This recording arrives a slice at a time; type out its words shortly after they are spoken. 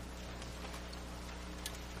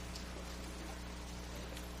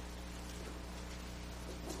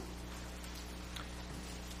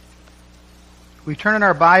We turn in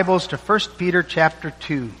our Bibles to 1 Peter chapter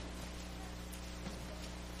 2.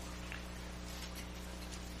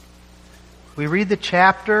 We read the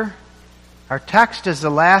chapter. Our text is the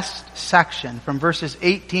last section from verses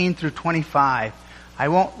 18 through 25. I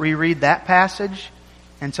won't reread that passage,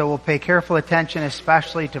 and so we'll pay careful attention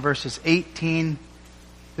especially to verses 18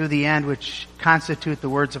 through the end, which constitute the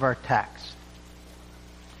words of our text.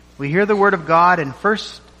 We hear the word of God in 1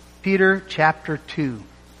 Peter chapter 2.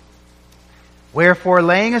 Wherefore,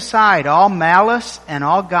 laying aside all malice and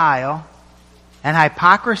all guile, and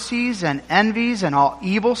hypocrisies and envies and all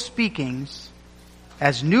evil speakings,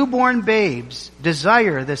 as newborn babes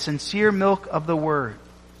desire the sincere milk of the word,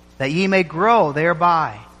 that ye may grow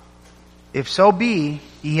thereby. If so be,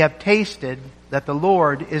 ye have tasted that the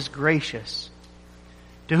Lord is gracious.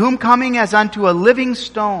 To whom coming as unto a living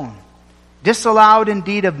stone, disallowed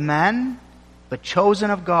indeed of men, but chosen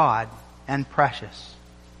of God and precious.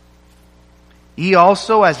 Ye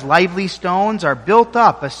also, as lively stones, are built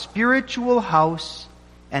up a spiritual house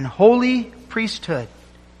and holy priesthood,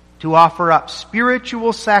 to offer up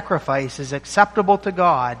spiritual sacrifices acceptable to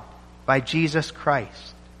God by Jesus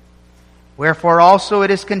Christ. Wherefore also it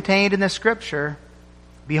is contained in the Scripture,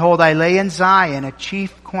 Behold, I lay in Zion a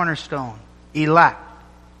chief cornerstone, elect,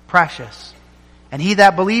 precious, and he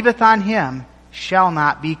that believeth on him shall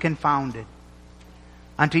not be confounded.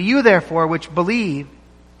 Unto you therefore which believe,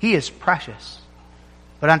 he is precious.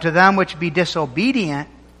 But unto them which be disobedient,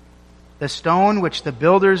 the stone which the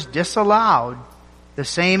builders disallowed, the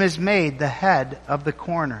same is made the head of the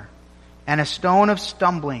corner, and a stone of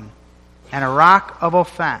stumbling, and a rock of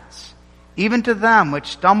offense, even to them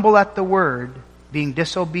which stumble at the word, being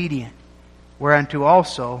disobedient, whereunto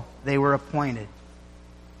also they were appointed.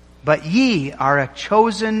 But ye are a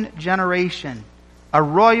chosen generation, a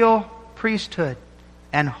royal priesthood,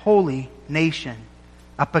 and holy nation,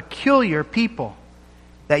 a peculiar people,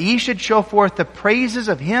 that ye should show forth the praises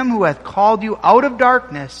of him who hath called you out of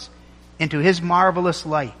darkness into his marvelous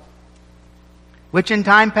light, which in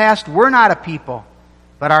time past were not a people,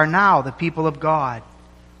 but are now the people of God,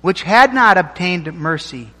 which had not obtained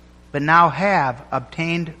mercy, but now have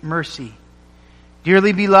obtained mercy.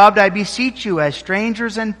 Dearly beloved, I beseech you, as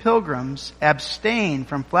strangers and pilgrims, abstain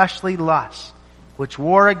from fleshly lusts, which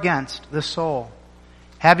war against the soul,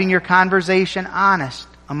 having your conversation honest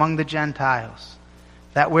among the Gentiles,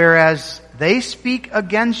 that whereas they speak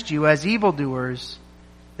against you as evildoers,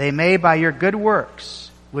 they may by your good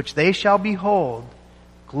works, which they shall behold,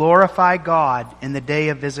 glorify God in the day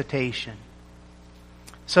of visitation.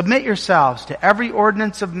 Submit yourselves to every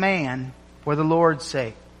ordinance of man for the Lord's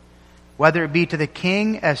sake, whether it be to the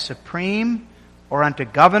king as supreme, or unto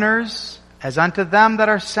governors, as unto them that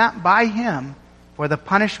are sent by him for the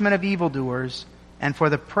punishment of evildoers, and for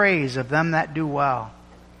the praise of them that do well.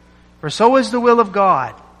 For so is the will of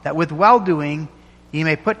God, that with well-doing ye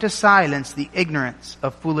may put to silence the ignorance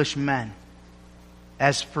of foolish men.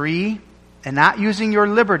 As free, and not using your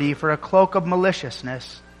liberty for a cloak of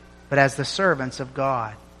maliciousness, but as the servants of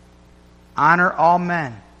God. Honor all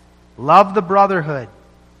men. Love the brotherhood.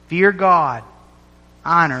 Fear God.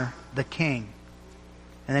 Honor the king.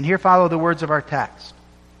 And then here follow the words of our text.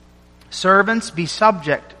 Servants, be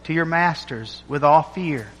subject to your masters with all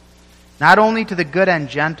fear, not only to the good and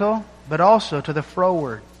gentle, but also to the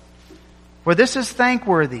froward. For this is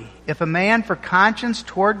thankworthy, if a man for conscience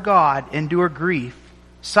toward God endure grief,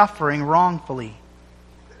 suffering wrongfully.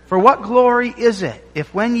 For what glory is it,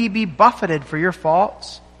 if when ye be buffeted for your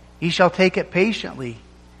faults, ye shall take it patiently?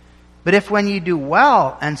 But if when ye do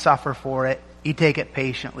well and suffer for it, ye take it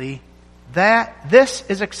patiently, this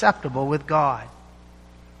is acceptable with God.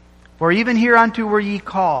 For even hereunto were ye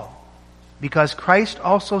called, because Christ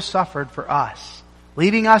also suffered for us,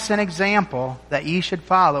 leaving us an example that ye should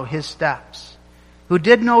follow his steps, who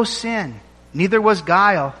did no sin, neither was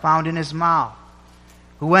guile found in his mouth,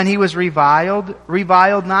 who when he was reviled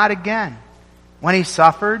not again. When he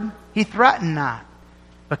suffered, he threatened not,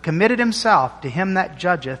 but committed himself to him that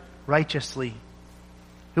judgeth righteously,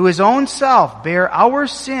 who his own self bare our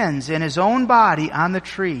sins in his own body on the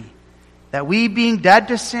tree, that we, being dead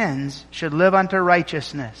to sins, should live unto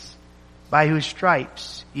righteousness, by whose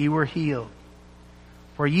stripes ye were healed.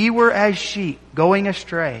 For ye were as sheep going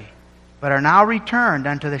astray, but are now returned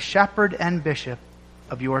unto the shepherd and bishop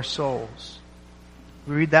of your souls.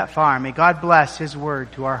 We read that far. May God bless his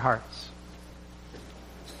word to our hearts.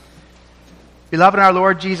 Beloved in our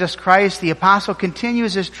Lord Jesus Christ, the apostle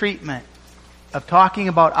continues his treatment of talking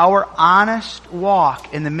about our honest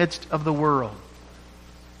walk in the midst of the world.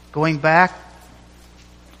 Going back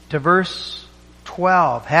to verse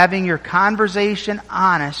 12, having your conversation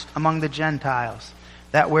honest among the Gentiles.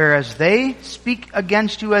 that whereas they speak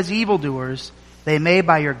against you as evildoers, they may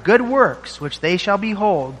by your good works, which they shall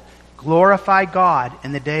behold, glorify God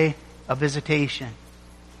in the day of visitation.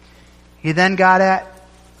 He then got at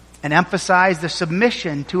and emphasized the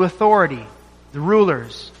submission to authority, the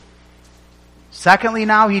rulers. Secondly,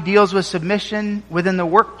 now he deals with submission within the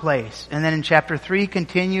workplace. And then in chapter 3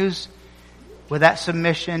 continues with that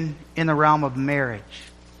submission in the realm of marriage.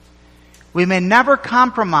 We may never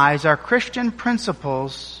compromise our Christian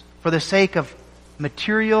principles for the sake of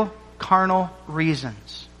material, carnal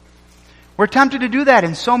reasons. We're tempted to do that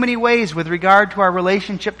in so many ways with regard to our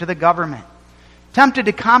relationship to the government. Tempted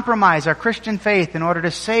to compromise our Christian faith in order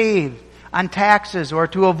to save on taxes or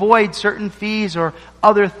to avoid certain fees or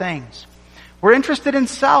other things. We're interested in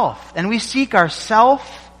self, and we seek our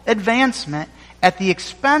self-advancement at the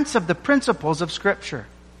expense of the principles of Scripture.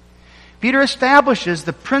 Peter establishes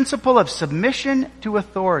the principle of submission to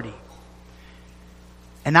authority.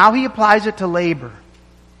 And now he applies it to labor,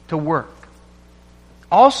 to work.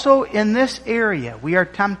 Also in this area, we are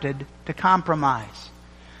tempted to compromise.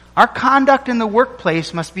 Our conduct in the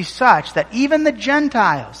workplace must be such that even the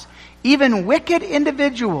Gentiles, even wicked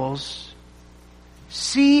individuals,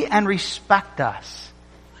 see and respect us.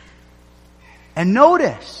 And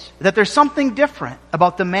notice that there's something different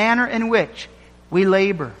about the manner in which we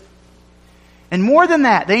labor. And more than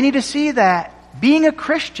that, they need to see that being a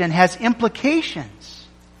Christian has implications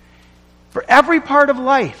for every part of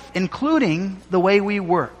life, including the way we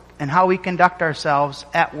work and how we conduct ourselves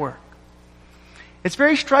at work. It's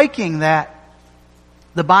very striking that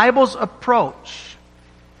the Bible's approach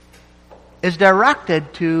is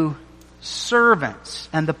directed to servants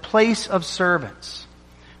and the place of servants.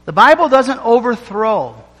 The Bible doesn't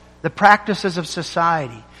overthrow the practices of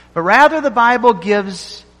society, but rather the Bible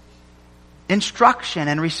gives instruction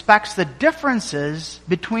and respects the differences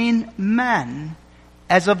between men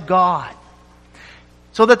as of God.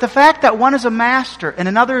 So that the fact that one is a master and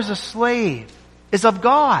another is a slave is of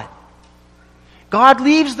God. God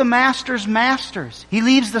leaves the masters masters. He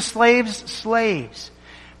leaves the slaves slaves.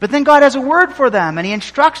 But then God has a word for them, and He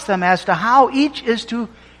instructs them as to how each is to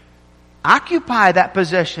occupy that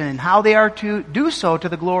position and how they are to do so to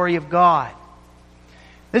the glory of God.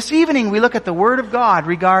 This evening we look at the Word of God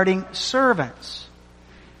regarding servants.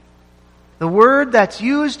 The word that's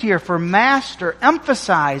used here for master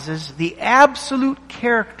emphasizes the absolute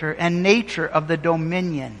character and nature of the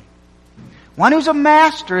dominion. One who's a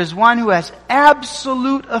master is one who has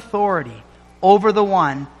absolute authority over the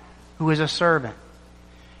one who is a servant.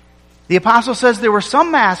 The apostle says there were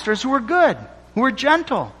some masters who were good, who were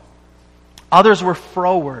gentle. Others were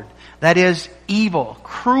froward, that is, evil,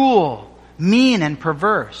 cruel, mean, and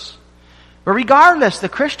perverse. But regardless, the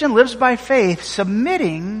Christian lives by faith,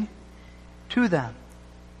 submitting to them.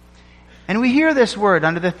 And we hear this word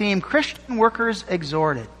under the theme, Christian workers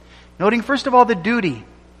exhorted. Noting first of all the duty.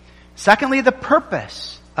 Secondly, the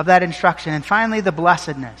purpose of that instruction. And finally, the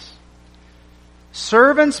blessedness.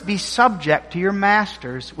 Servants, be subject to your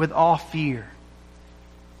masters with all fear.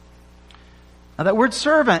 Now that word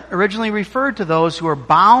servant originally referred to those who are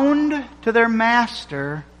bound to their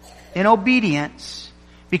master in obedience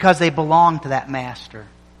because they belonged to that master.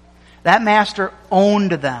 That master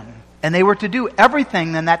owned them, and they were to do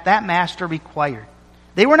everything then that master required.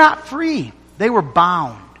 They were not free. They were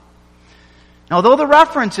bound. Now, although the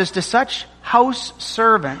reference is to such house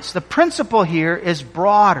servants, the principle here is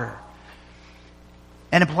broader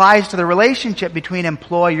and applies to the relationship between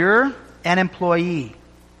employer and employee.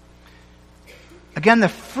 Again, the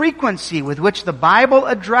frequency with which the Bible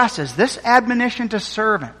addresses this admonition to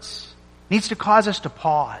servants needs to cause us to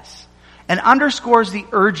pause and underscores the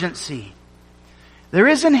urgency. There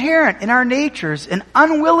is inherent in our natures an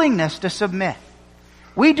unwillingness to submit.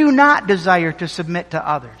 We do not desire to submit to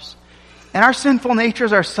others. And our sinful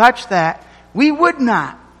natures are such that we would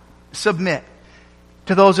not submit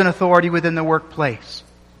to those in authority within the workplace.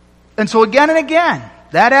 And so again and again,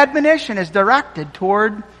 that admonition is directed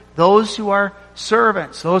toward those who are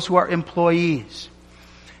servants, those who are employees.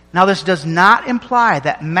 Now, this does not imply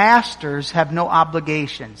that masters have no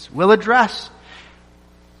obligations. We'll address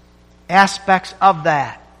aspects of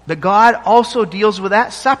that. But God also deals with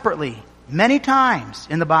that separately many times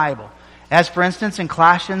in the Bible. As for instance in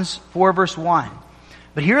Colossians 4 verse 1.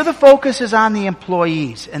 But here the focus is on the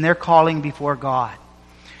employees and their calling before God.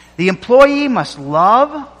 The employee must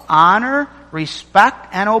love, honor, respect,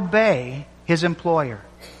 and obey his employer.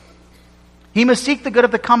 He must seek the good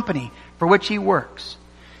of the company for which he works.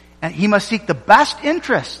 And he must seek the best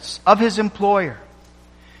interests of his employer.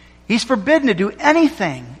 He's forbidden to do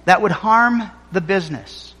anything that would harm the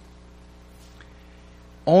business.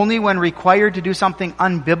 Only when required to do something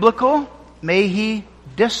unbiblical may he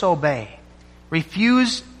disobey,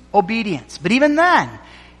 refuse obedience. But even then,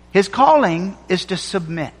 his calling is to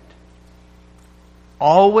submit.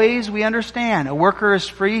 Always, we understand, a worker is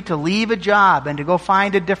free to leave a job and to go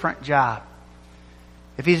find a different job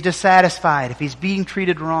if he's dissatisfied, if he's being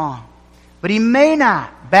treated wrong. But he may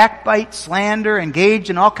not backbite, slander, engage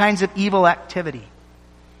in all kinds of evil activity.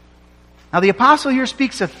 Now the apostle here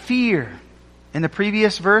speaks of fear. In the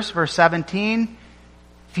previous verse, verse 17,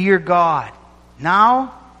 fear God.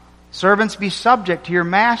 Now, servants, be subject to your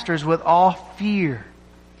masters with all fear.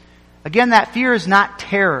 Again, that fear is not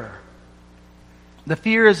terror. The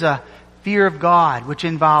fear is a fear of God, which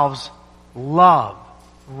involves love,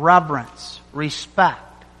 reverence,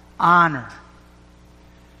 respect, honor.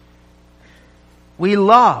 We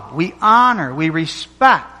love, we honor, we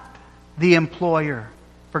respect the employer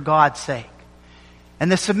for God's sake.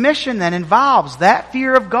 And the submission then involves that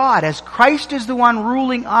fear of God as Christ is the one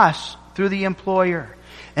ruling us through the employer.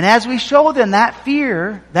 And as we show them that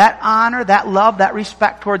fear, that honor, that love, that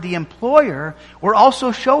respect toward the employer, we're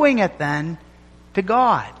also showing it then to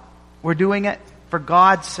God. We're doing it for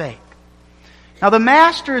God's sake. Now the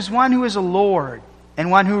master is one who is a lord and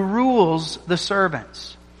one who rules the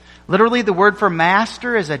servants. Literally, the word for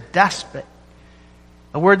master is a despot.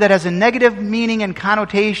 A word that has a negative meaning and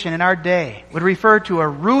connotation in our day. Would refer to a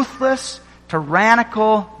ruthless,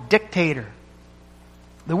 tyrannical dictator.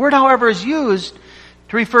 The word, however, is used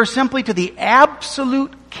to refer simply to the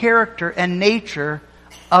absolute character and nature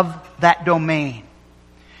of that domain.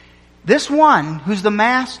 This one, who's the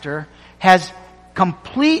master, has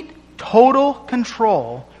complete, total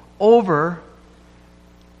control over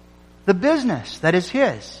the business that is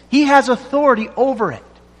his. He has authority over it.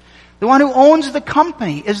 The one who owns the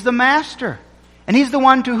company is the master. And he's the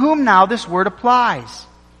one to whom now this word applies.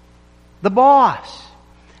 The boss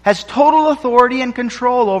has total authority and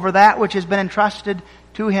control over that which has been entrusted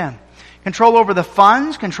to him. Control over the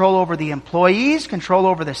funds, control over the employees, control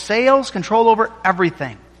over the sales, control over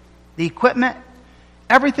everything. The equipment,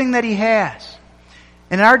 everything that he has.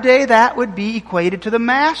 In our day, that would be equated to the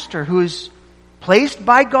master who is placed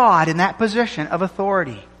by God in that position of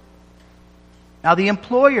authority. Now the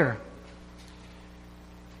employer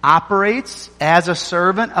operates as a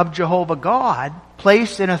servant of Jehovah God,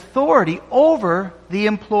 placed in authority over the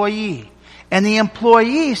employee. And the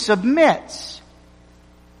employee submits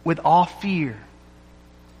with all fear.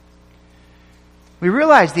 We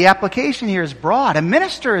realize the application here is broad. A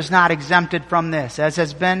minister is not exempted from this, as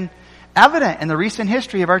has been evident in the recent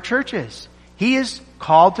history of our churches. He is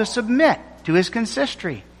called to submit to his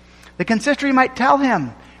consistory. The consistory might tell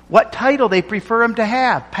him what title they prefer him to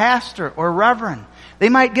have, pastor or reverend. They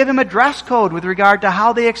might give him a dress code with regard to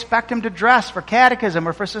how they expect him to dress for catechism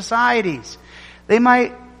or for societies. They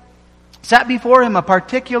might set before him a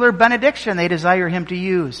particular benediction they desire him to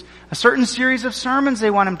use, a certain series of sermons they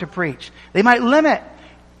want him to preach. They might limit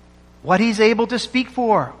what he's able to speak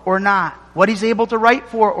for or not, what he's able to write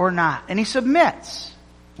for or not. And he submits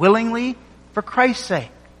willingly for Christ's sake.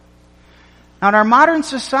 Now, in our modern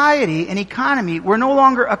society and economy, we're no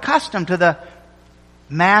longer accustomed to the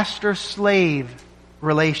master-slave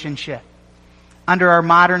relationship. Under our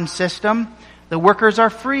modern system, the workers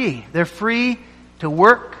are free. They're free to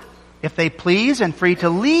work if they please and free to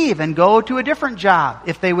leave and go to a different job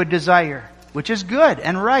if they would desire, which is good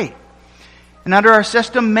and right. And under our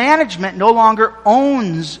system, management no longer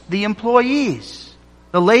owns the employees.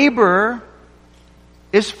 The laborer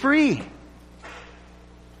is free.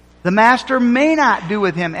 The master may not do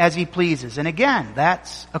with him as he pleases. And again,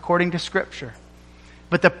 that's according to Scripture.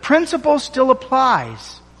 But the principle still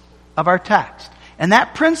applies of our text. And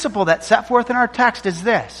that principle that's set forth in our text is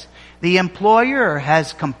this. The employer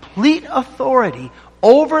has complete authority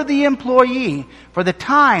over the employee for the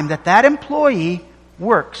time that that employee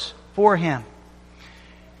works for him.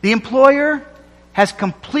 The employer has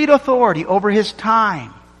complete authority over his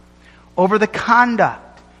time, over the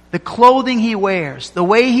conduct, the clothing he wears, the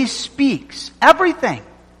way he speaks, everything.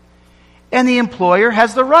 And the employer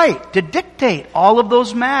has the right to dictate all of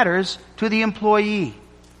those matters to the employee.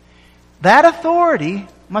 That authority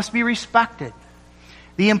must be respected.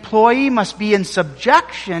 The employee must be in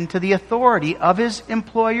subjection to the authority of his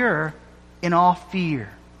employer in all fear.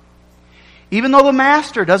 Even though the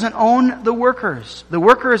master doesn't own the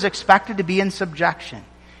worker is expected to be in subjection.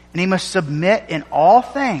 And he must submit in all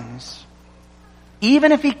things,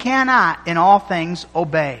 even if he cannot in all things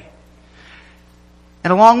obey.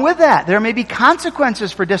 And along with that, there may be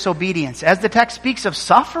consequences for disobedience, as the text speaks of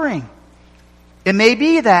suffering. It may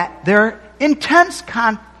be that there are intense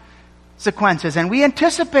consequences, and we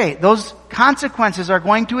anticipate those consequences are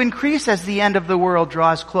going to increase as the end of the world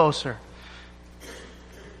draws closer.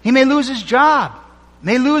 He may lose his job,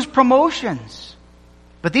 may lose promotions,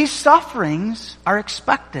 but these sufferings are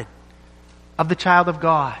expected of the child of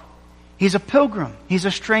God. He's a pilgrim, he's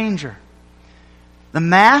a stranger. The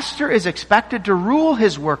master is expected to rule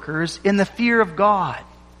his workers in the fear of God.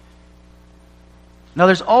 Now,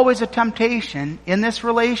 there's always a temptation in this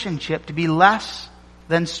relationship to be less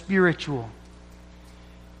than spiritual.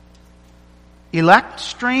 Elect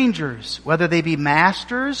strangers, whether they be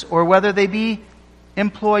masters or whether they be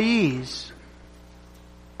employees,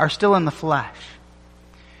 are still in the flesh.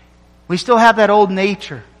 We still have that old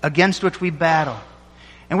nature against which we battle.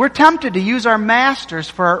 And we're tempted to use our masters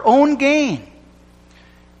for our own gain,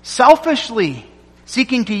 selfishly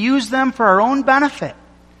seeking to use them for our own benefit,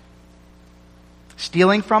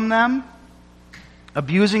 stealing from them,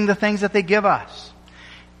 abusing the things that they give us.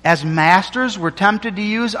 As masters, we're tempted to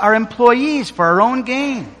use our employees for our own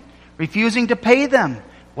gain, refusing to pay them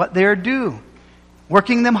what they're due,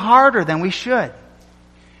 working them harder than we should.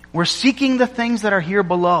 We're seeking the things that are here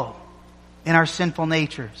below in our sinful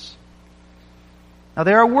natures. Now,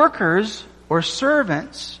 there are workers or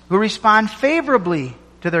servants who respond favorably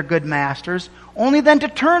to their good masters, only then to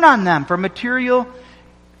turn on them for material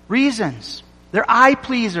reasons. They're eye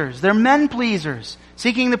pleasers, they're men pleasers,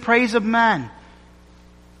 seeking the praise of men.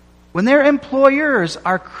 When their employers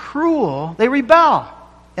are cruel, they rebel,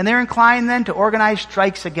 and they're inclined then to organize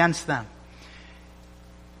strikes against them.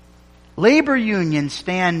 Labor unions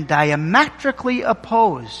stand diametrically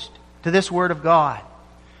opposed to this word of God.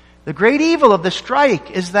 The great evil of the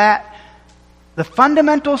strike is that the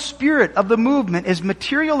fundamental spirit of the movement is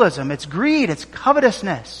materialism, it's greed, it's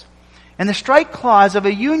covetousness. And the strike clause of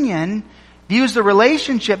a union views the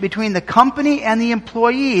relationship between the company and the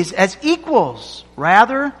employees as equals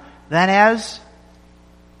rather than as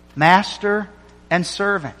master and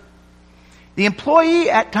servant. The employee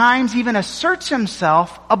at times even asserts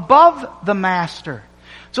himself above the master,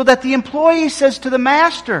 so that the employee says to the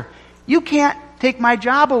master, "You can't take my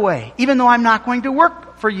job away, even though I'm not going to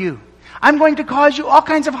work for you. I'm going to cause you all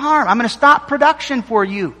kinds of harm. I'm going to stop production for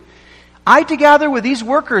you. I, together with these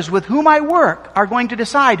workers with whom I work, are going to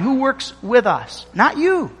decide who works with us, not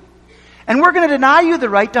you. And we're going to deny you the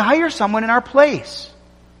right to hire someone in our place."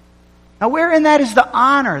 Now, wherein that is the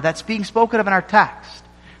honor that's being spoken of in our text?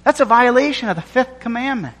 That's a violation of the fifth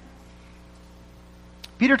commandment.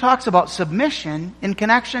 Peter talks about submission in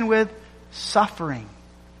connection with suffering.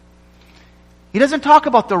 He doesn't talk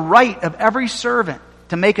about the right of every servant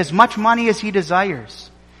to make as much money as he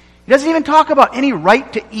desires. He doesn't even talk about any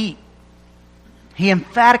right to eat. He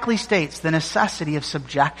emphatically states the necessity of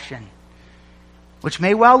subjection, which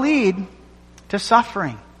may well lead to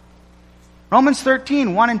suffering. Romans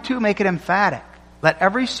 13, 1 and 2 make it emphatic. Let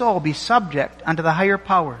every soul be subject unto the higher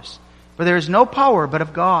powers, for there is no power but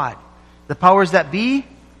of God. The powers that be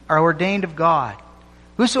are ordained of God.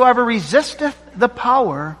 Whosoever resisteth the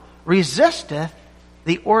power resisteth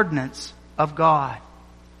the ordinance of God.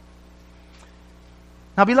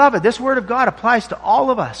 Now, beloved, this word of God applies to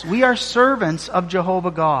all of us. We are servants of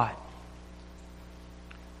Jehovah God.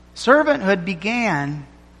 Servanthood began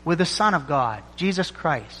with the Son of God, Jesus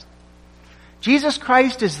Christ. Jesus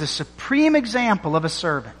Christ is the supreme example of a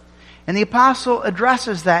servant. And the apostle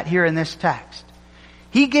addresses that here in this text.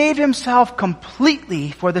 He gave himself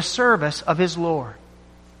completely for the service of his Lord.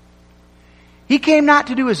 He came not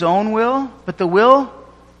to do his own will, but the will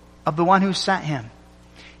of the one who sent him.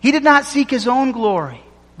 He did not seek his own glory,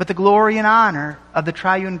 but the glory and honor of the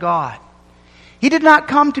triune God. He did not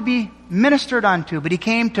come to be ministered unto, but he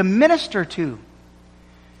came to minister to.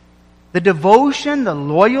 The devotion, the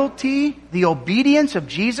loyalty, the obedience of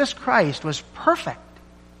Jesus Christ was perfect,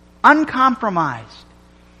 uncompromised.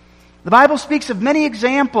 The Bible speaks of many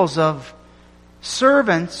examples of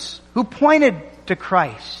servants who pointed to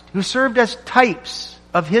Christ, who served as types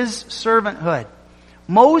of his servanthood.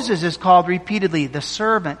 Moses is called repeatedly the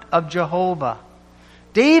servant of Jehovah.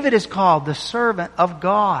 David is called the servant of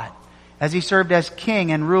God as he served as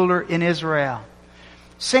king and ruler in Israel.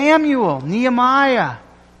 Samuel, Nehemiah,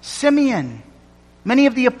 Simeon, many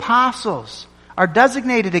of the apostles are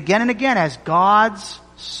designated again and again as God's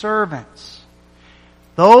servants.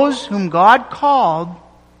 Those whom God called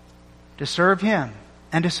to serve him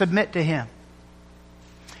and to submit to him.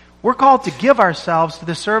 We're called to give ourselves to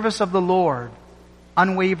the service of the Lord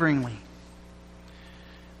unwaveringly.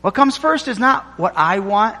 What comes first is not what I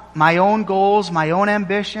want, my own goals, my own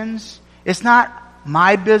ambitions. It's not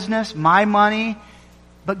my business, my money,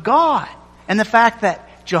 but God. And the fact that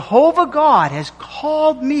Jehovah God has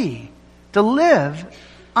called me to live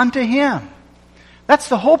unto him. That's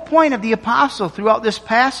the whole point of the apostle throughout this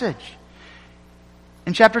passage.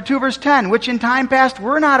 In chapter 2, verse 10, which in time past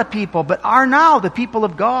were not a people, but are now the people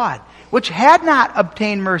of God, which had not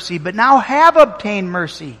obtained mercy, but now have obtained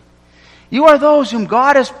mercy. You are those whom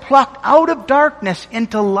God has plucked out of darkness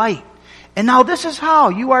into light. And now this is how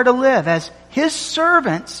you are to live as his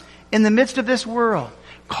servants in the midst of this world,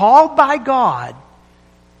 called by God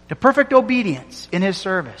to perfect obedience in his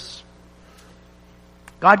service.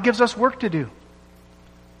 God gives us work to do,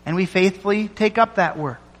 and we faithfully take up that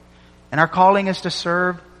work. And our calling is to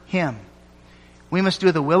serve him. We must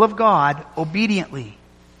do the will of God obediently.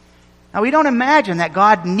 Now, we don't imagine that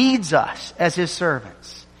God needs us as his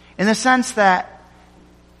servants, in the sense that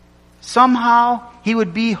somehow he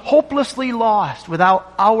would be hopelessly lost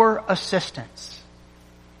without our assistance.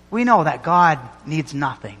 We know that God needs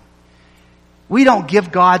nothing. We don't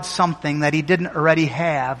give God something that he didn't already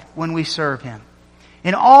have when we serve him.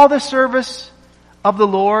 In all the service of the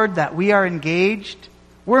Lord that we are engaged,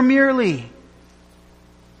 we're merely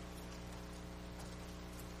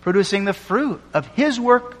producing the fruit of his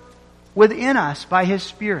work within us by his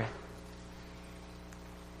Spirit.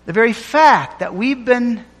 The very fact that we've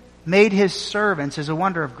been made his servants is a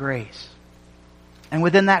wonder of grace. And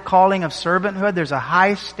within that calling of servanthood, there's a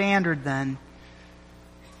high standard then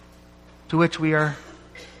to which we are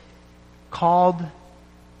called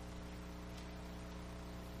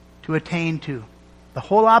to attain to. The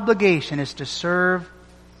whole obligation is to serve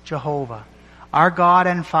Jehovah, our God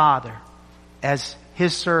and Father, as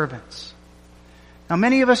his servants. Now,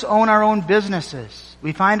 many of us own our own businesses.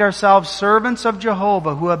 We find ourselves servants of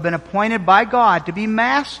Jehovah who have been appointed by God to be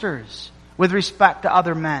masters with respect to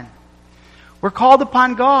other men. We're called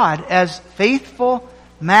upon God as faithful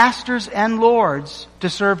masters and lords to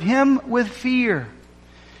serve him with fear,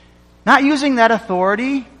 not using that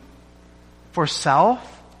authority for self,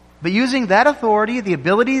 but using that authority, the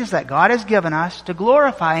abilities that God has given us, to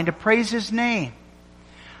glorify and to praise his name.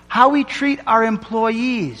 How we treat our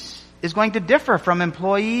employees is going to differ from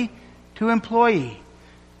employee to employee,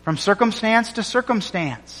 from circumstance to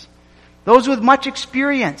circumstance. Those with much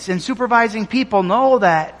experience in supervising people know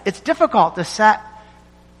that it's difficult to set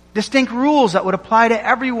distinct rules that would apply to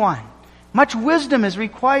everyone. Much wisdom is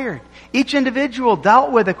required. Each individual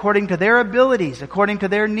dealt with according to their abilities, according to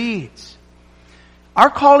their needs. Our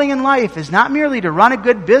calling in life is not merely to run a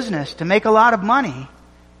good business to make a lot of money,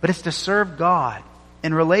 but it's to serve God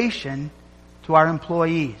in relation to our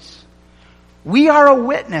employees. We are a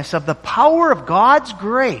witness of the power of God's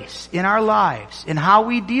grace in our lives, in how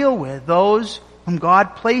we deal with those whom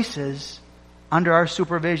God places under our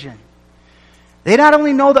supervision. They not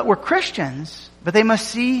only know that we're Christians, but they must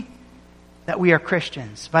see that we are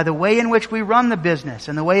Christians by the way in which we run the business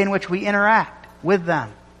and the way in which we interact with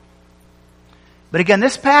them. But again,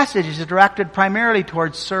 this passage is directed primarily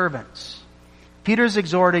towards servants. Peter's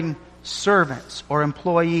exhorting servants or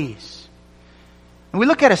employees. And we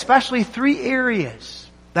look at especially 3 areas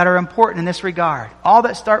that are important in this regard, all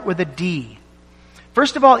that start with a D.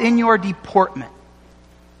 First of all, in your deportment.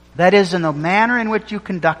 That is, in the manner in which you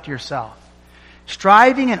conduct yourself.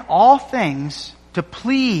 Striving in all things to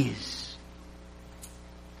please.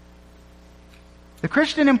 The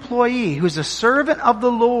Christian employee who is a servant of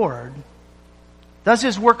the Lord does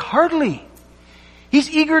his work heartily. He's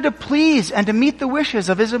eager to please and to meet the wishes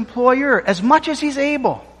of his employer as much as he's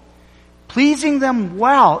able, pleasing them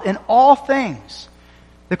well in all things.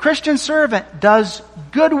 The Christian servant does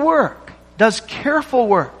good work, does careful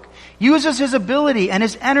work, uses his ability and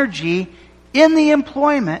his energy in the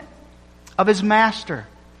employment of his master.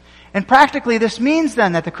 And practically this means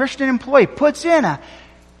then that the Christian employee puts in a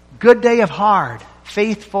good day of hard,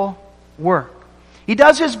 faithful work. He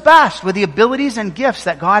does his best with the abilities and gifts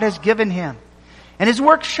that God has given him. And his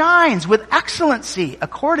work shines with excellency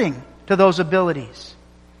according to those abilities.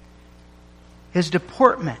 His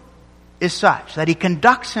deportment is such that he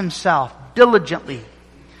conducts himself diligently.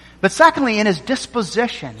 But secondly, in his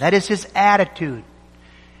disposition, that is his attitude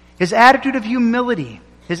of humility,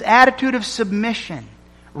 his attitude of submission,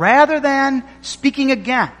 rather than speaking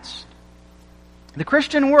against. The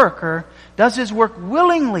Christian worker does his work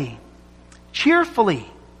willingly, cheerfully,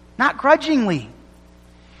 not grudgingly.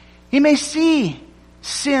 He may see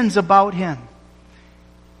sins about him.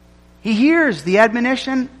 He hears the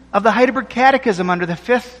admonition of the Heidelberg Catechism under the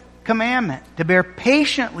 5th commandment to bear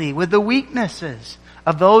patiently with the weaknesses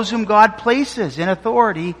of those whom God places in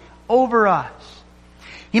authority over us.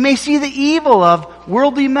 He may see the evil of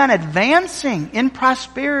worldly men advancing in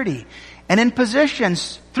prosperity and in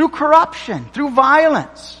positions through corruption, through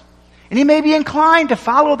violence. And he may be inclined to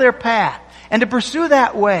follow their path and to pursue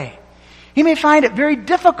that way. He may find it very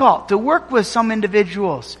difficult to work with some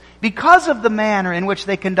individuals because of the manner in which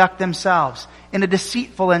they conduct themselves in a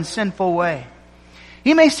deceitful and sinful way.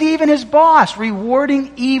 He may see even his boss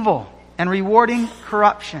rewarding evil and rewarding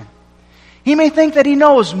corruption. He may think that he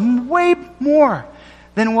knows way more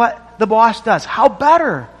than what the boss does, how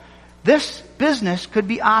better this business could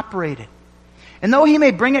be operated. And though he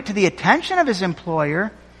may bring it to the attention of his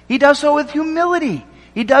employer, he does so with humility.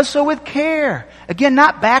 He does so with care. Again,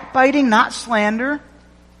 not backbiting, not slander,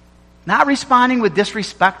 not responding with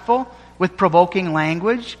disrespectful, with provoking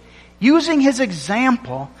language, using his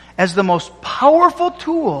example as the most powerful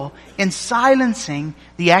tool in silencing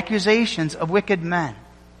the accusations of wicked men.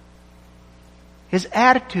 His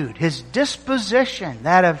attitude, his disposition,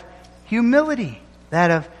 that of humility,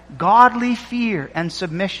 that of godly fear and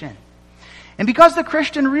submission. And because the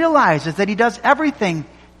Christian realizes that he does everything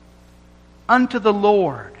unto the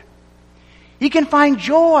Lord, he can find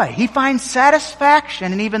joy, he finds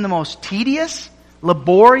satisfaction in even the most tedious,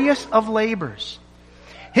 laborious of labors.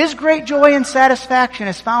 His great joy and satisfaction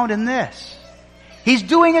is found in this. He's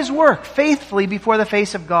doing his work faithfully before the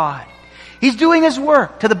face of God. He's doing his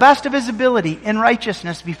work to the best of his ability in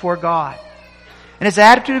righteousness before God. And his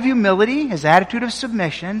attitude of humility, his attitude of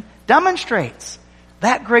submission, demonstrates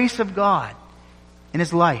that grace of God in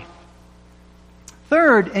his life.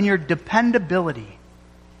 Third, in your dependability.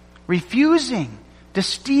 Refusing to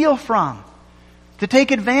steal from, to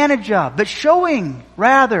take advantage of, but showing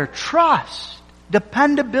rather trust,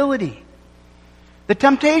 dependability. The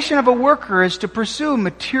temptation of a worker is to pursue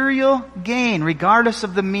material gain regardless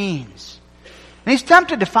of the means. And he's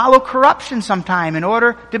tempted to follow corruption sometime in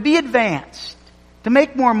order to be advanced, to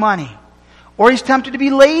make more money. Or he's tempted to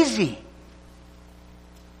be lazy,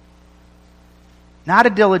 not a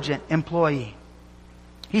diligent employee.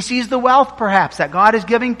 He sees the wealth, perhaps, that God is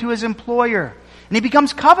giving to his employer. And he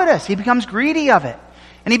becomes covetous. He becomes greedy of it.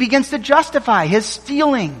 And he begins to justify his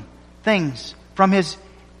stealing things from his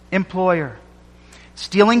employer.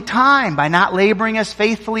 Stealing time by not laboring as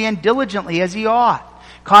faithfully and diligently as he ought.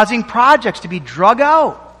 Causing projects to be drug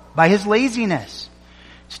out by his laziness.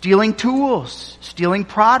 Stealing tools. Stealing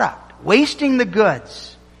product. Wasting the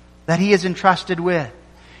goods that he is entrusted with.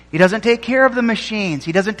 He doesn't take care of the machines.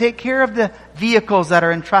 He doesn't take care of the vehicles that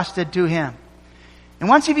are entrusted to him. And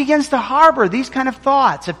once he begins to harbor these kind of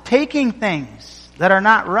thoughts of taking things that are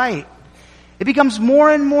not right, it becomes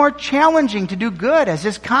more and more challenging to do good as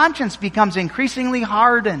his conscience becomes increasingly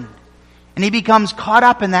hardened. And he becomes caught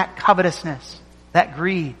up in that covetousness, that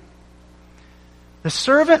greed. The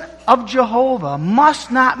servant of Jehovah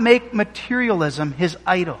must not make materialism his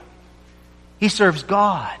idol. He serves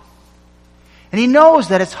God. And he knows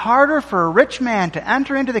that it's harder for a rich man to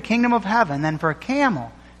enter into the kingdom of heaven than for a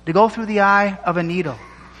camel to go through the eye of a needle.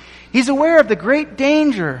 He's aware of the great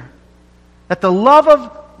danger that the love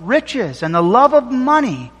of riches and the love of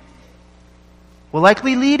money will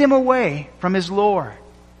likely lead him away from his Lord.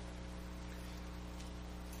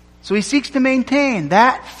 So he seeks to maintain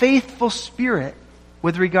that faithful spirit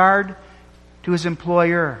with regard to his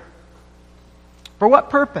employer. For what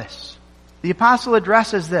purpose? The apostle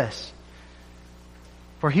addresses this.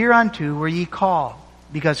 For hereunto were ye called,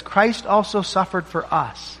 because Christ also suffered for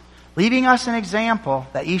us, leaving us an example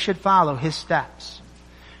that ye should follow his steps.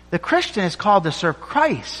 The Christian is called to serve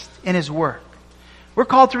Christ in his work. We're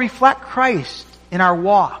called to reflect Christ in our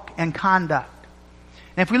walk and conduct.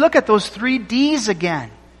 And if we look at those 3 D's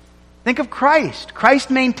again, think of Christ.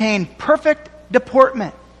 Christ maintained perfect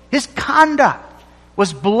deportment. His conduct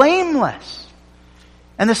was blameless.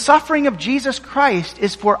 And the suffering of Jesus Christ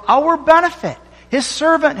is for our benefit. His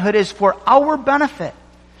servanthood is for our benefit.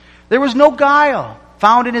 There was no guile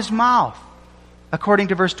found in his mouth, according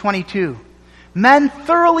to verse 22. Men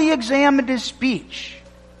thoroughly examined his speech.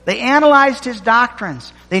 They analyzed his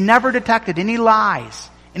doctrines. They never detected any lies,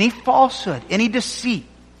 any falsehood, any deceit.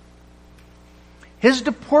 His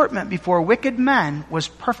deportment before wicked men was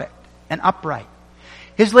perfect and upright.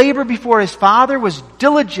 His labor before his Father was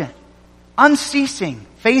diligent, unceasing,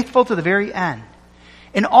 faithful to the very end.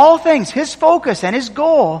 In all things, his focus and his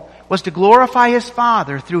goal was to glorify his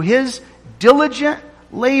Father through his diligent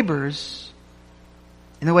labors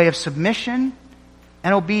in the way of submission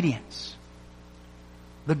and obedience.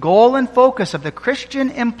 The goal and focus of the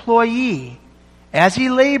Christian employee as he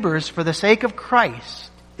labors for the sake of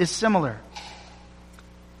Christ is similar.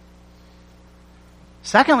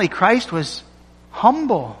 Secondly, Christ was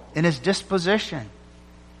humble in his disposition.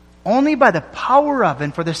 Only by the power of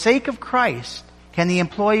and for the sake of Christ can the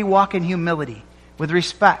employee walk in humility with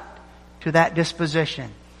respect to that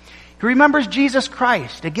disposition. He remembers Jesus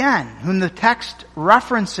Christ, again, whom the text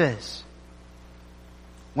references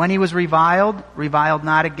When he was reviled, reviled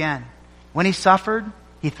not again. When he suffered,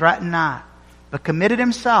 he threatened not, but committed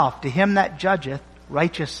himself to him that judgeth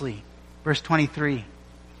righteously. Verse 23.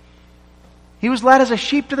 He was led as a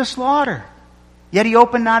sheep to the slaughter, yet he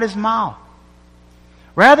opened not his mouth.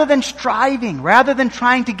 Rather than striving, rather than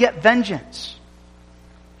trying to get vengeance,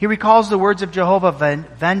 he recalls the words of Jehovah,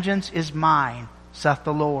 vengeance is mine, saith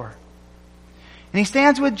the Lord. And he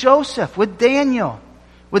stands with Joseph, with Daniel,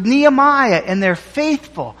 with Nehemiah in their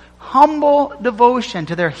faithful, humble devotion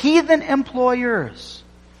to their heathen employers,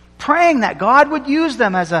 praying that God would use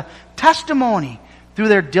them as a testimony through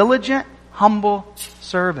their diligent, humble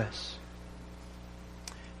service.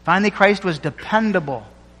 Finally, Christ was dependable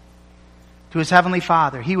to his heavenly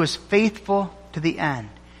Father. He was faithful to the end,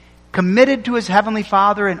 committed to his heavenly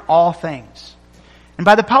Father in all things. And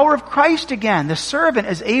by the power of Christ again, the servant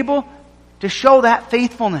is able to show that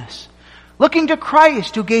faithfulness, looking to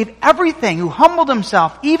Christ who gave everything, who humbled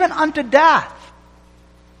himself even unto death,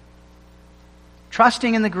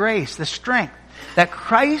 trusting in the grace, the strength that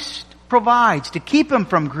Christ provides to keep him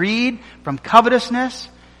from greed, from covetousness,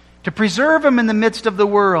 to preserve him in the midst of the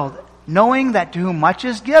world, knowing that to whom much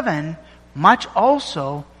is given, much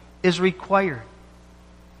also is required.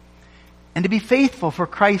 And to be faithful for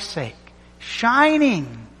Christ's sake,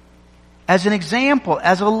 shining as an example,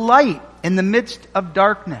 as a light in the midst of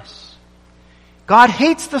darkness. God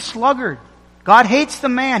hates the sluggard. God hates the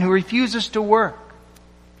man who refuses to work.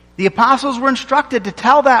 The apostles were instructed to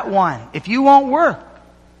tell that one, if you won't work,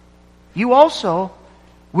 you also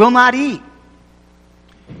will not eat.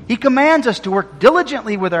 He commands us to work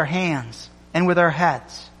diligently with our hands and with our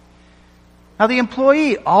heads. Now the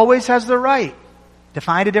employee always has the right to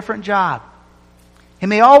find a different job. He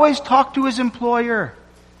may always talk to his employer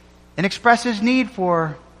and express his need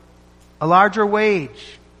for a larger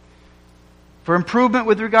wage, for improvement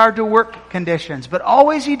with regard to work conditions. But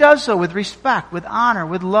always he does so with respect, with honor,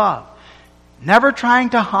 with love, never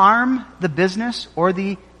trying to harm the business or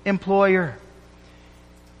the employer.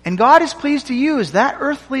 And God is pleased to use that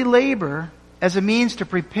earthly labor as a means to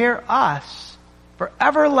prepare us for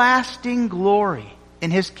everlasting glory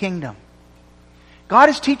in his kingdom. God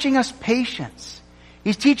is teaching us patience.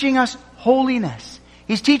 He's teaching us holiness.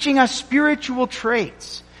 He's teaching us spiritual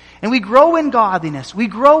traits. And we grow in godliness. We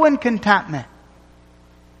grow in contentment.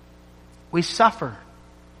 We suffer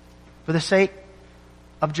for the sake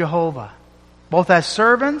of Jehovah, both as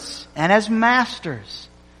servants and as masters.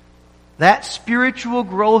 That spiritual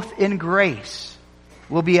growth in grace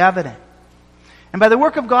will be evident. And by the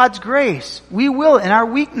work of God's grace, we will, in our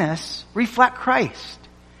weakness, reflect Christ.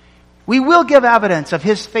 We will give evidence of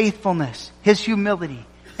his faithfulness, his humility,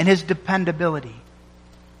 and his dependability.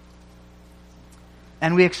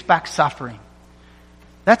 And we expect suffering.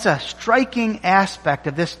 That's a striking aspect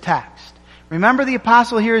of this text. Remember, the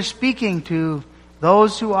apostle here is speaking to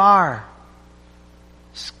those who are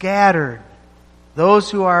scattered,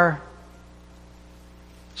 those who are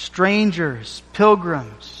strangers,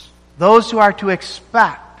 pilgrims, those who are to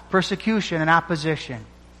expect persecution and opposition.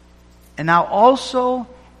 And now also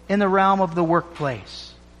in the realm of the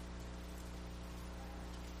workplace.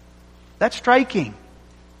 That's striking.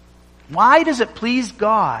 Why does it please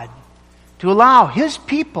God to allow his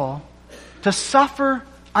people to suffer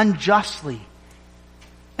unjustly?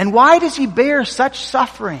 And why does he bear such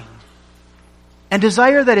suffering and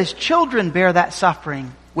desire that his children bear that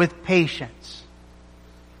suffering with patience?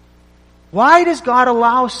 Why does God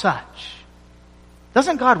allow such?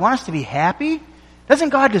 Doesn't God want us to be happy? Doesn't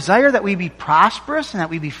God desire that we be prosperous and that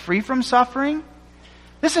we be free from suffering?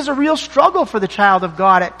 This is a real struggle for the child of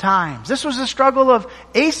God at times. This was the struggle of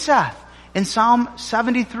Asaph in Psalm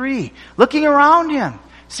 73. Looking around him,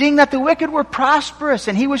 seeing that the wicked were prosperous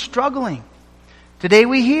and he was struggling. Today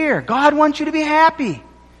we hear, God wants you to be happy.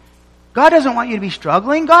 God doesn't want you to be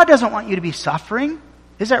struggling. God doesn't want you to be suffering.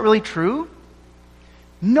 Is that really true?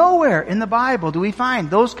 Nowhere in the Bible do we find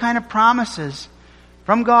those kind of promises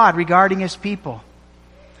from God regarding his people.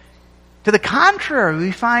 To the contrary,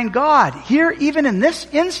 we find God here, even in this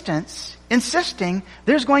instance, insisting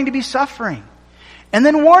there's going to be suffering. And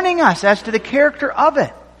then warning us as to the character of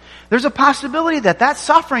it. There's a possibility that that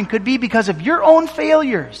suffering could be because of your own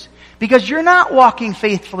failures, because you're not walking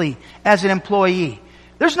faithfully as an employee.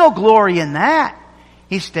 There's no glory in that,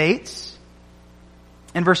 he states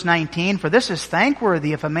in verse 19, for this is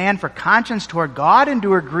thankworthy if a man for conscience toward God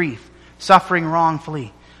endure grief, suffering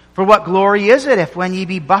wrongfully. For what glory is it if when ye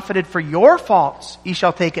be buffeted for your faults, ye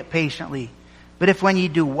shall take it patiently? But if when ye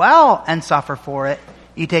do well and suffer for it,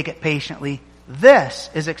 ye take it patiently, this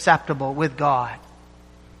is acceptable with God.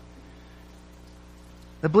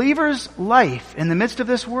 The believer's life in the midst of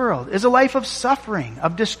this world is a life of suffering,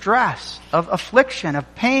 of distress, of affliction,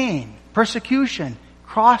 of pain, persecution,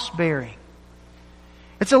 cross-bearing.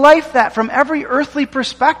 It's a life that from every earthly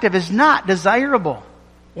perspective is not desirable.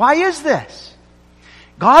 Why is this?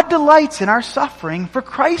 God delights in our suffering for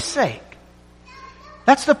Christ's sake.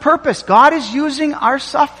 That's the purpose. God is using our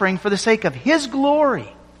suffering for the sake of His glory.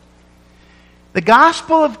 The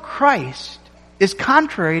gospel of Christ is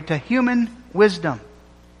contrary to human wisdom.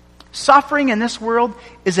 Suffering in this world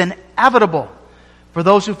is inevitable for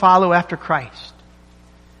those who follow after Christ,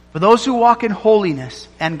 for those who walk in holiness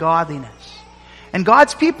and godliness. And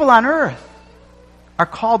God's people on earth are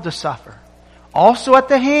called to suffer, also at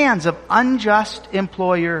the hands of unjust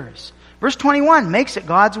employers. Verse 21 makes it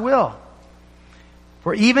God's will.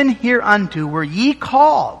 For even hereunto were ye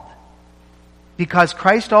called, because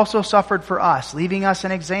Christ also suffered for us, leaving us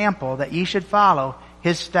an example that ye should follow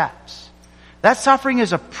His steps. That suffering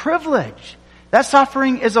is a privilege. That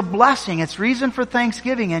suffering is a blessing. It's reason for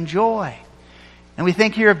thanksgiving and joy. And we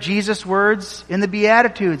think here of Jesus' words in the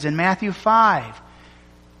Beatitudes in Matthew 5.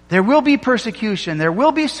 There will be persecution. There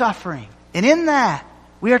will be suffering. And in that,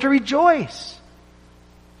 we are to rejoice.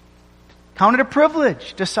 Count it a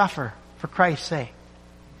privilege to suffer for Christ's sake.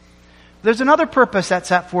 There's another purpose that's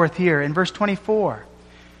set forth here in verse 24.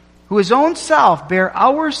 Who His own self bare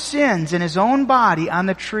our sins in His own body on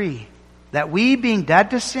the tree, that we, being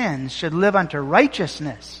dead to sins, should live unto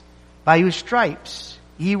righteousness, by whose stripes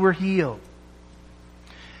ye were healed.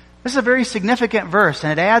 This is a very significant verse,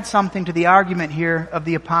 and it adds something to the argument here of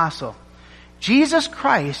the apostle. Jesus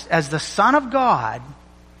Christ, as the Son of God,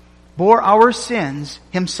 bore our sins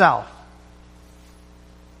Himself.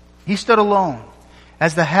 He stood alone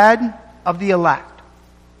as the head of the elect,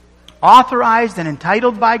 authorized and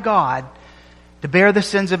entitled by God to bear the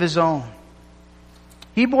sins of His own.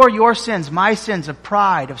 He bore your sins, my sins of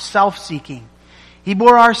pride, of self-seeking. He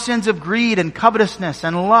bore our sins of greed and covetousness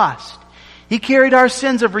and lust. He carried our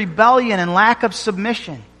sins of rebellion and lack of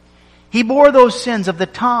submission. He bore those sins of the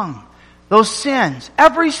tongue, those sins,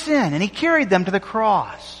 every sin, and He carried them to the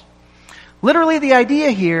cross. Literally, the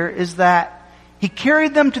idea here is that He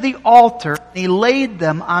carried them to the altar, and He laid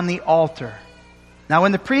them on the altar. Now,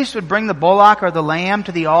 when the priest would bring the bullock or the lamb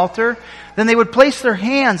to the altar, then they would place their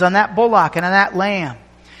hands on that bullock and on that lamb.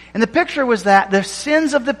 And the picture was that the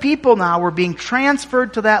sins of the people now were being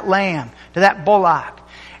transferred to that lamb, to that bullock.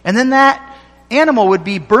 And then that animal would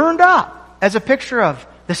be burned up as a picture of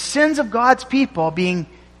the sins of God's people being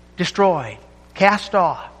destroyed, cast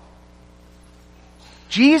off.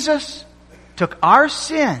 Jesus took our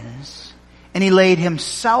sins and He laid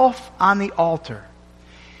Himself on the altar.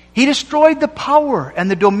 He destroyed the power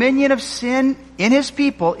and the dominion of sin in His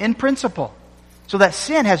people in principle, so that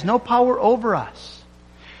sin has no power over us.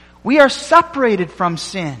 We are separated from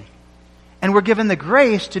sin, and we're given the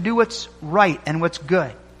grace to do what's right and what's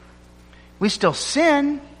good. We still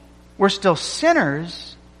sin, we're still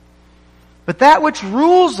sinners, but that which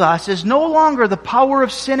rules us is no longer the power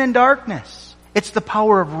of sin and darkness. It's the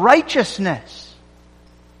power of righteousness.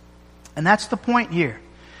 And that's the point here.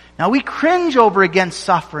 Now we cringe over against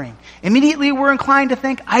suffering. Immediately we're inclined to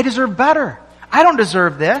think, I deserve better. I don't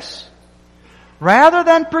deserve this. Rather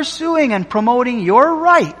than pursuing and promoting your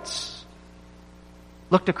rights,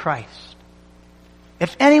 look to Christ.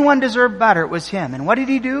 If anyone deserved better, it was Him. And what did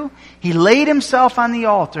He do? He laid Himself on the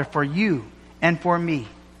altar for you and for me.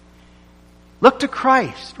 Look to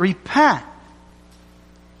Christ. Repent.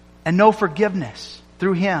 And know forgiveness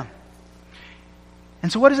through Him.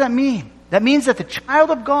 And so what does that mean? That means that the child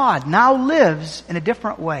of God now lives in a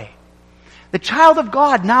different way. The child of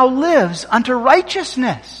God now lives unto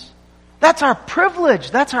righteousness. That's our privilege.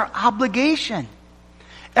 That's our obligation.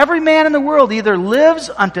 Every man in the world either lives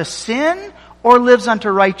unto sin or lives unto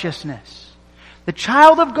righteousness. The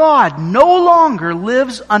child of God no longer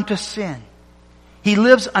lives unto sin. He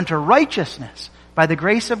lives unto righteousness by the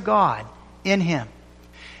grace of God in Him.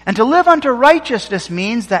 And to live unto righteousness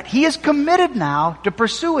means that he is committed now to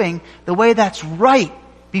pursuing the way that's right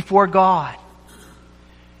before God.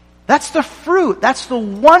 That's the fruit, that's the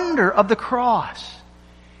wonder of the cross.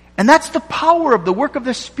 And that's the power of the work of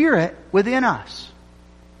the Spirit within us.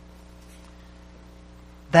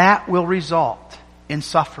 That will result in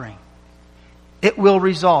suffering. It will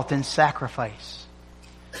result in sacrifice.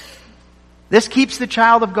 This keeps the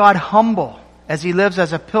child of God humble as he lives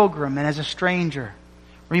as a pilgrim and as a stranger,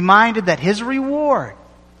 reminded that his reward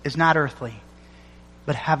is not earthly,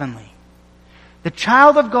 but heavenly. The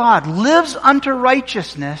child of God lives unto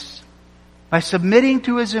righteousness by submitting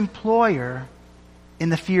to his employer in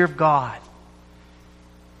the fear of God.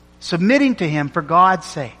 Submitting to him for God's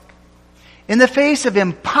sake. In the face of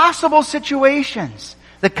impossible situations,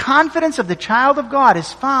 the confidence of the child of God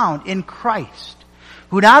is found in Christ,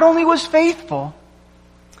 who not only was faithful,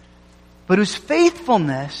 but whose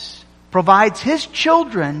faithfulness provides His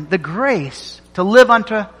children the grace to live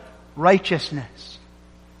unto righteousness.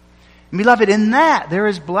 And beloved, in that there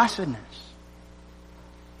is blessedness.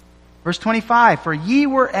 Verse 25, for ye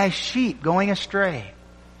were as sheep going astray,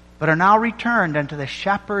 but are now returned unto the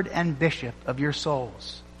shepherd and bishop of your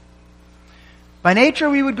souls. By nature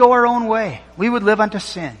we would go our own way. We would live unto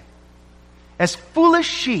sin. As foolish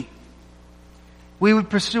sheep, we would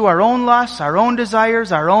pursue our own lusts, our own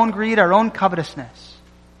desires, our own greed, our own covetousness.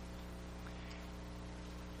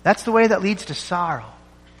 That's the way that leads to sorrow,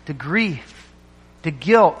 to grief, to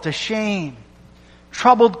guilt, to shame,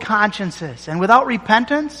 troubled consciences, and without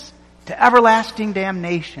repentance, to everlasting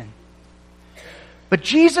damnation. But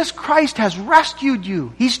Jesus Christ has rescued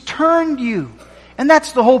you. He's turned you. And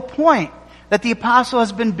that's the whole point that the apostle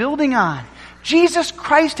has been building on. Jesus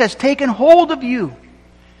Christ has taken hold of you.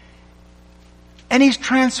 And He's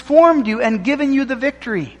transformed you and given you the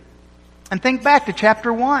victory. And think back to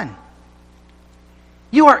chapter 1.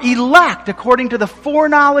 You are elect according to the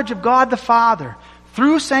foreknowledge of God the Father,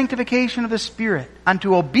 through sanctification of the Spirit,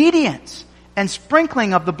 unto obedience and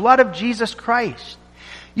sprinkling of the blood of Jesus Christ.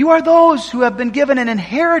 You are those who have been given an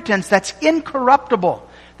inheritance that's incorruptible,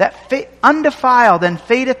 that undefiled and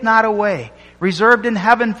fadeth not away, reserved in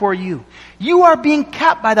heaven for you. You are being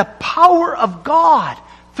kept by the power of God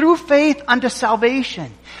through faith unto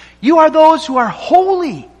salvation. You are those who are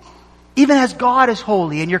holy, even as God is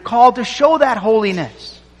holy, and you're called to show that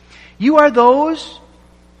holiness. You are those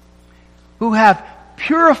who have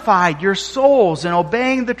purified your souls in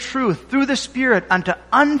obeying the truth through the Spirit unto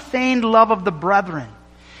unfeigned love of the brethren.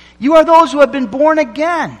 You are those who have been born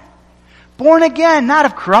again. Born again, not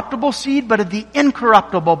of corruptible seed, but of the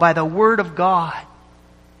incorruptible by the Word of God.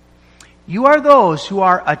 You are those who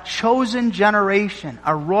are a chosen generation,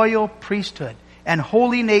 a royal priesthood, and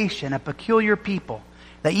holy nation, a peculiar people,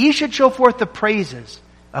 that ye should show forth the praises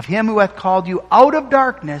of Him who hath called you out of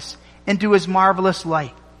darkness into His marvelous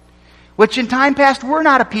light, which in time past were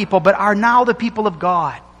not a people, but are now the people of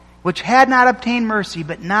God, which had not obtained mercy,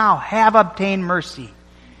 but now have obtained mercy.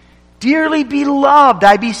 Dearly beloved,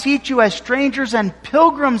 I beseech you as strangers and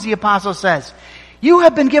pilgrims, the apostle says, you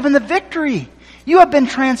have been given the victory. You have been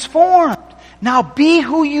transformed. Now be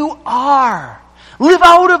who you are. Live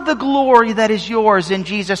out of the glory that is yours in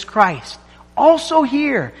Jesus Christ. Also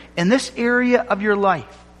here, in this area of your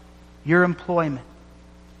life, your employment.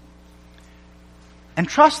 And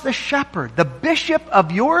trust the shepherd, the bishop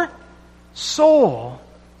of your soul,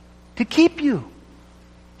 to keep you.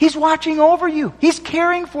 He's watching over you. He's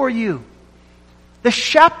caring for you. The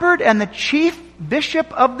shepherd and the chief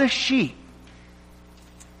bishop of the sheep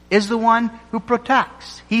is the one who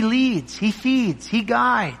protects. He leads. He feeds. He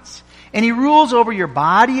guides. And He rules over your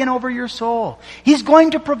body and over your soul. He's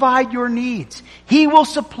going to provide your needs. He will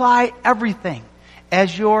supply everything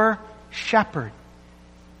as your shepherd,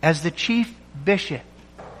 as the chief bishop.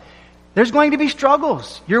 There's going to be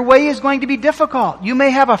struggles. Your way is going to be difficult. You may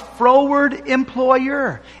have a froward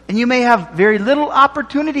employer, and you may have very little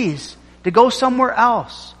opportunities to go somewhere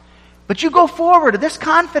else. But you go forward with this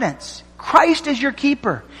confidence. Christ is your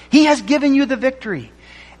keeper. He has given you the victory.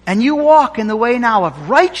 And you walk in the way now of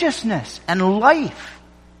righteousness and life,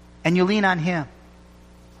 and you lean on Him.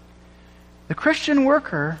 The Christian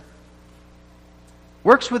worker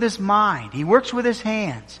works with his mind. He works with his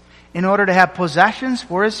hands, in order to have possessions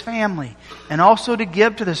for his family, and also to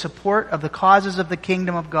give to the support of the causes of the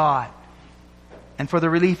kingdom of God, and for the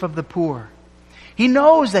relief of the poor. He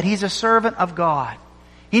knows that he's a servant of God.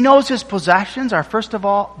 He knows his possessions are, first of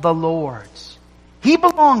all, the Lord's. He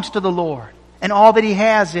belongs to the Lord, and all that he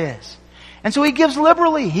has is. And so he gives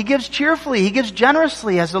liberally, he gives cheerfully, he gives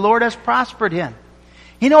generously as the Lord has prospered him.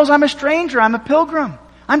 He knows, I'm a stranger, I'm a pilgrim.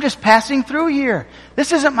 I'm just passing through here.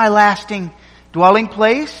 This isn't my lasting dwelling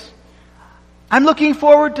place. I'm looking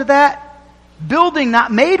forward to that building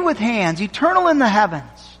not made with hands, eternal in the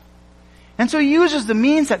heavens. And so he uses the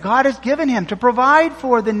means that God has given him to provide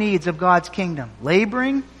for the needs of God's kingdom,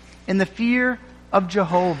 laboring in the fear of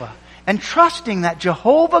Jehovah, and trusting that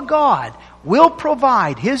Jehovah God will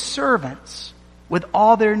provide His servants with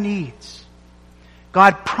all their needs.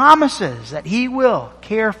 God promises that He will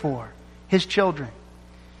care for His children.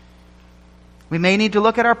 We may need to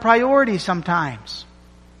look at our priorities sometimes.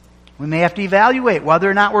 We may have to evaluate whether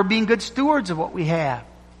or not we're being good stewards of what we have.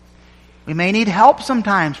 We may need help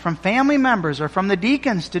sometimes from family members or from the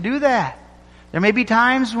deacons to do that. There may be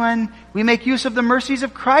times when we make use of the mercies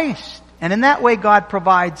of Christ, and in that way God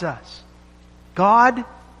provides us. God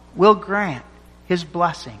will grant His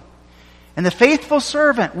blessing. And the faithful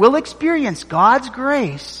servant will experience God's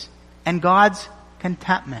grace and God's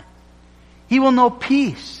contentment. He will know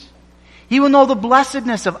peace. He will know the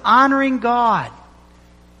blessedness of honoring God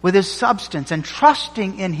with his substance and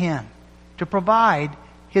trusting in Him to provide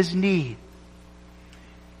his need.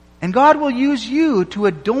 And God will use you to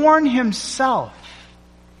adorn Himself.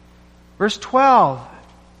 Verse 12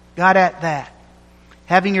 got at that.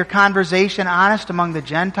 Having your conversation honest among the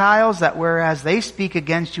Gentiles, that whereas they speak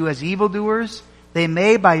against you as evildoers, they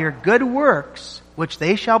may by your good works, which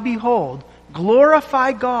they shall behold,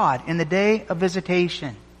 glorify God in the day of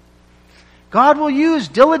visitation. God will use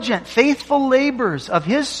diligent, faithful labors of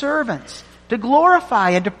His servants to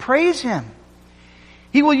glorify and to praise Him.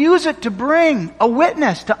 He will use it to bring a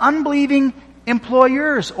witness to unbelieving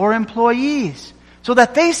employers or employees so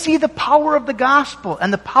that they see the power of the gospel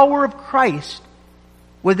and the power of Christ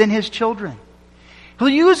within His children. He'll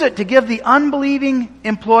use it to give the unbelieving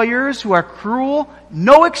employers who are cruel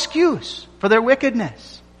no excuse for their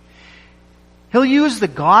wickedness. He'll use the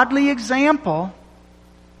godly example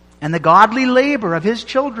and the godly labor of His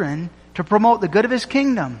children to promote the good of His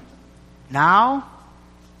kingdom, now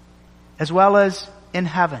as well as in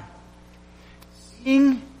heaven.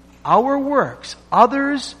 Seeing our works,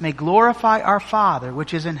 others may glorify our Father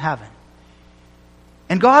which is in heaven.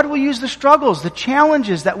 And God will use the struggles, the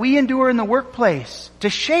challenges that we endure in the workplace to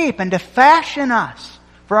shape and to fashion us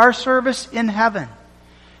for our service in heaven,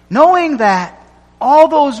 knowing that all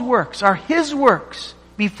those works are His works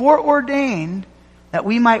before ordained that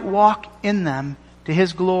we might walk in them to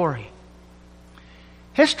His glory.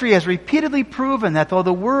 History has repeatedly proven that though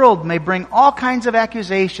the world may bring all kinds of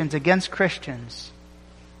accusations against Christians,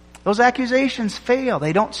 those accusations fail.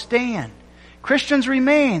 They don't stand. Christians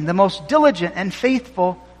remain the most diligent and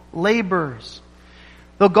faithful laborers.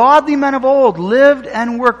 Though godly men of old lived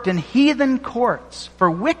and worked in heathen courts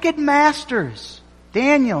for wicked masters,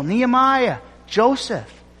 Daniel, Nehemiah,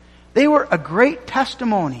 Joseph, they were a great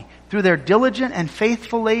testimony through their diligent and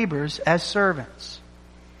faithful labors as servants.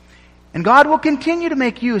 And God will continue to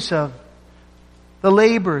make use of the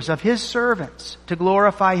labors of His servants to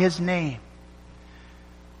glorify His name.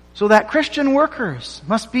 So that Christian workers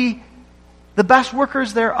must be the best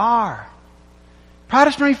workers there are.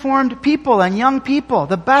 Protestant Reformed people and young people,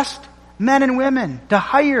 the best men and women to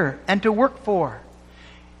hire and to work for.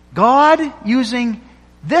 God using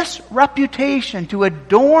this reputation to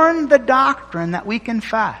adorn the doctrine that we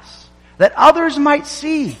confess, that others might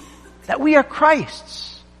see that we are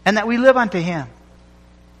Christ's and that we live unto Him.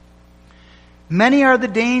 Many are the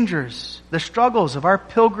dangers, the struggles of our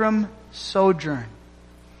pilgrim sojourn.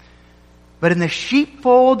 But in the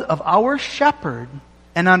sheepfold of our shepherd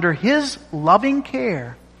and under His loving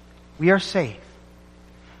care, we are safe.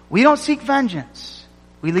 We don't seek vengeance.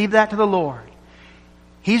 We leave that to the Lord.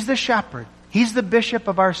 He's the shepherd. He's the bishop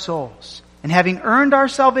of our souls. And having earned our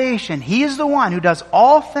salvation, He is the one who does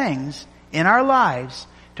all things in our lives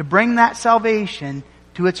to bring that salvation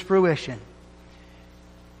to its fruition.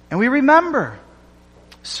 And we remember,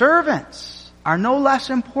 servants are no less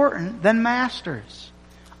important than masters.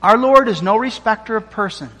 Our Lord is no respecter of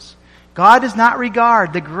persons. God does not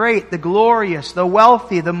regard the great, the glorious, the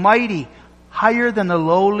wealthy, the mighty higher than the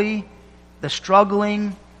lowly, the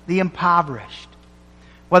struggling, the impoverished.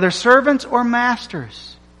 Whether servants or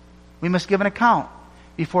masters, we must give an account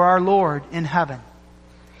before our Lord in heaven.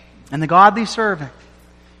 And the godly servant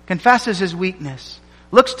confesses his weakness,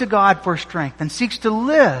 looks to God for strength, and seeks to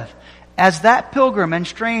live as that pilgrim and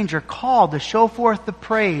stranger called to show forth the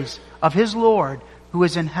praise of his Lord who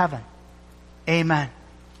is in heaven. Amen.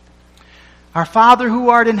 Our Father who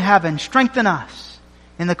art in heaven, strengthen us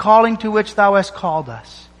in the calling to which Thou hast called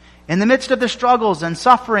us. In the midst of the struggles and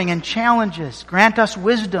suffering and challenges, grant us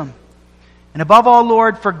wisdom. And above all,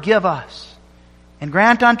 Lord, forgive us. And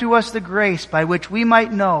grant unto us the grace by which we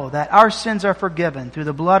might know that our sins are forgiven through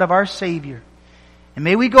the blood of our Savior. And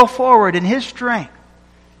may we go forward in His strength,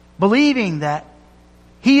 believing that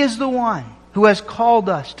He is the one who has called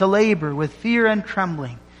us to labor with fear and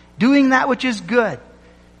trembling, doing that which is good,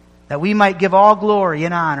 that we might give all glory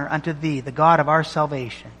and honor unto Thee, the God of our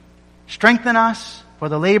salvation. Strengthen us for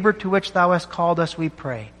the labor to which Thou hast called us, we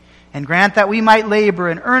pray. And grant that we might labor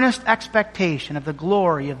in earnest expectation of the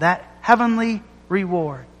glory of that heavenly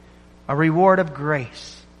reward, a reward of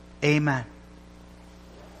grace. Amen.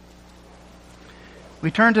 We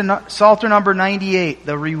turn to Psalter number 98,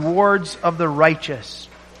 the rewards of the righteous.